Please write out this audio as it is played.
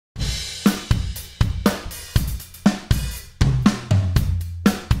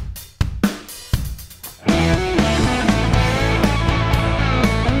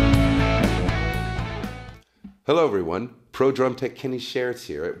Hello everyone, Pro Drum Tech Kenny Sharretts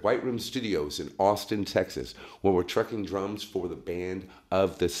here at White Room Studios in Austin, Texas, where we're trucking drums for the Band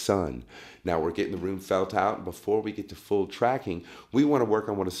of the Sun. Now we're getting the room felt out, and before we get to full tracking, we want to work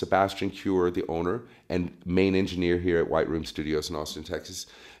on what a Sebastian Cure, the owner and main engineer here at White Room Studios in Austin, Texas,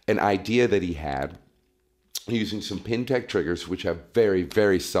 an idea that he had using some Pintech triggers, which have very,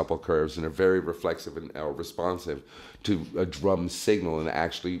 very supple curves and are very reflexive and responsive to a drum signal, and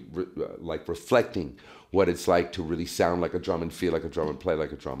actually like reflecting what it's like to really sound like a drum and feel like a drum and play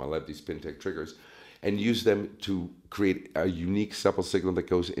like a drum. I love these Pintech triggers, and use them to create a unique supple signal that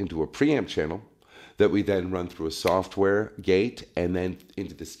goes into a preamp channel that we then run through a software gate and then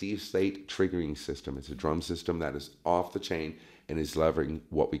into the Steve Slate triggering system. It's a drum system that is off the chain and is leveraging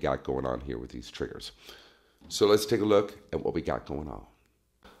what we got going on here with these triggers. So let's take a look at what we got going on.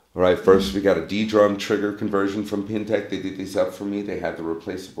 All right, first we got a D-drum trigger conversion from Pintech. They did these up for me. They had the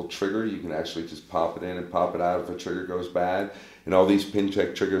replaceable trigger. You can actually just pop it in and pop it out if a trigger goes bad. And all these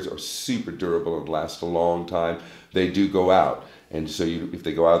Pintech triggers are super durable and last a long time. They do go out. And so if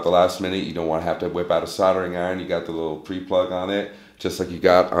they go out at the last minute, you don't want to have to whip out a soldering iron. You got the little pre-plug on it, just like you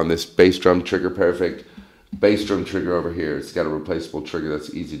got on this bass drum trigger perfect bass drum trigger over here. It's got a replaceable trigger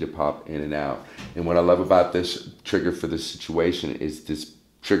that's easy to pop in and out. And what I love about this trigger for this situation is this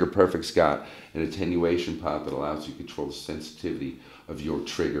Trigger Perfect's got an attenuation pot that allows you to control the sensitivity of your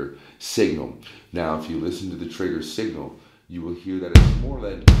trigger signal. Now, if you listen to the trigger signal, you will hear that it's more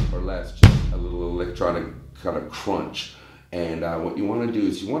or less just a little electronic kind of crunch. And what you want to do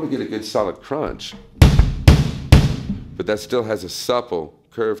is you want to get a good solid crunch, but that still has a supple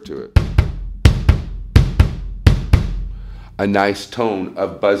curve to it. A nice tone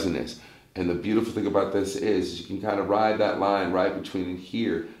of buzziness. And the beautiful thing about this is you can kind of ride that line right between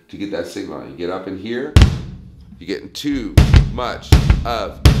here to get that signal. You get up in here, you're getting too much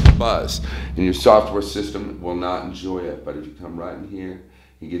of buzz, and your software system will not enjoy it. But if you come right in here,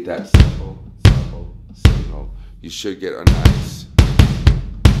 you get that supple signal. You should get a nice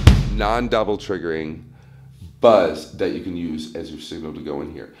non-double triggering buzz that you can use as your signal to go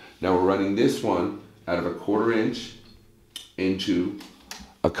in here. Now we're running this one out of a 1/4 inch into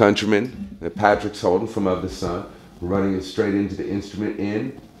a Countryman that Patrick's holding from Of the Sun. We're running it straight into the instrument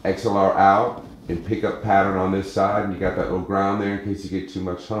in, XLR out, and pickup pattern on this side, and you got that little ground there in case you get too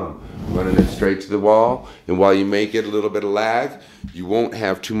much hum. Running it straight to the wall, and while you may get a little bit of lag, you won't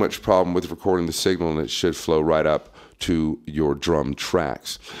have too much problem with recording the signal, and it should flow right up to your drum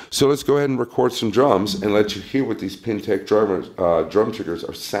tracks. So let's go ahead and record some drums and let you hear what these Pintech drum triggers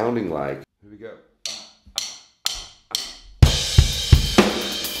are sounding like. Here we go.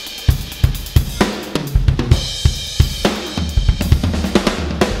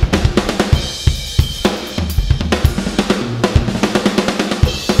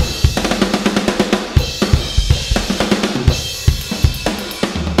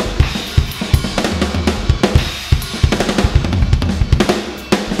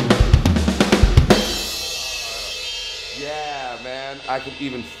 I can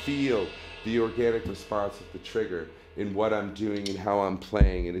even feel the organic response of the trigger in what I'm doing and how I'm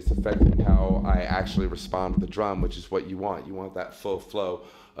playing, and it's affecting how I actually respond to the drum, which is what you want. You want that full flow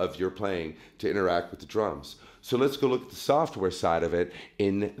of your playing to interact with the drums. So let's go look at the software side of it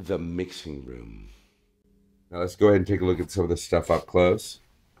in the mixing room. Now let's go ahead and take a look at some of the stuff up close.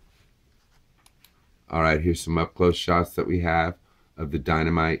 All right, here's some up close shots that we have of the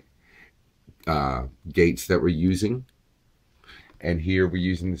Dynamite gates that we're using. And here we're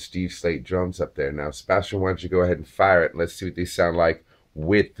using the Steve Slate drums up there. Now, Sebastian, why don't you go ahead and fire it, and let's see what these sound like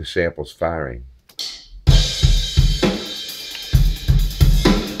with the samples firing.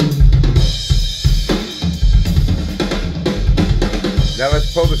 Now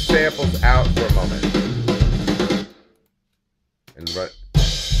let's pull the samples out for a moment. And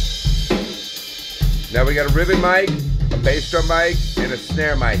now we got a ribbon mic, a bass drum mic, and a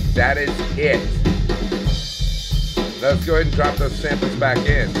snare mic. That is it. Let's go ahead and drop those samples back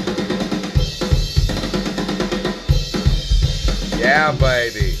in. Yeah,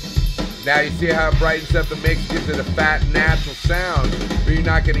 baby. Now you see how it brightens up the mix, gives it a fat, natural sound, but you're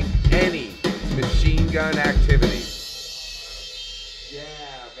not getting any machine gun activity. Yeah,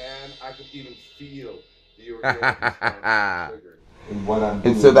 man, I can even feel the organic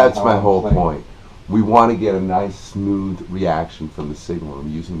and so that's my whole point. We want to get a nice, smooth reaction from the signal.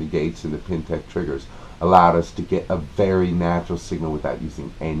 I'm using the gates and the Pintech triggers allowed us to get a very natural signal without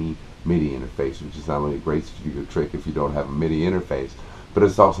using any MIDI interface, which is not only a great studio trick if you don't have a MIDI interface, but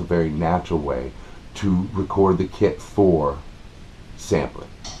it's also a very natural way to record the kit for sampling.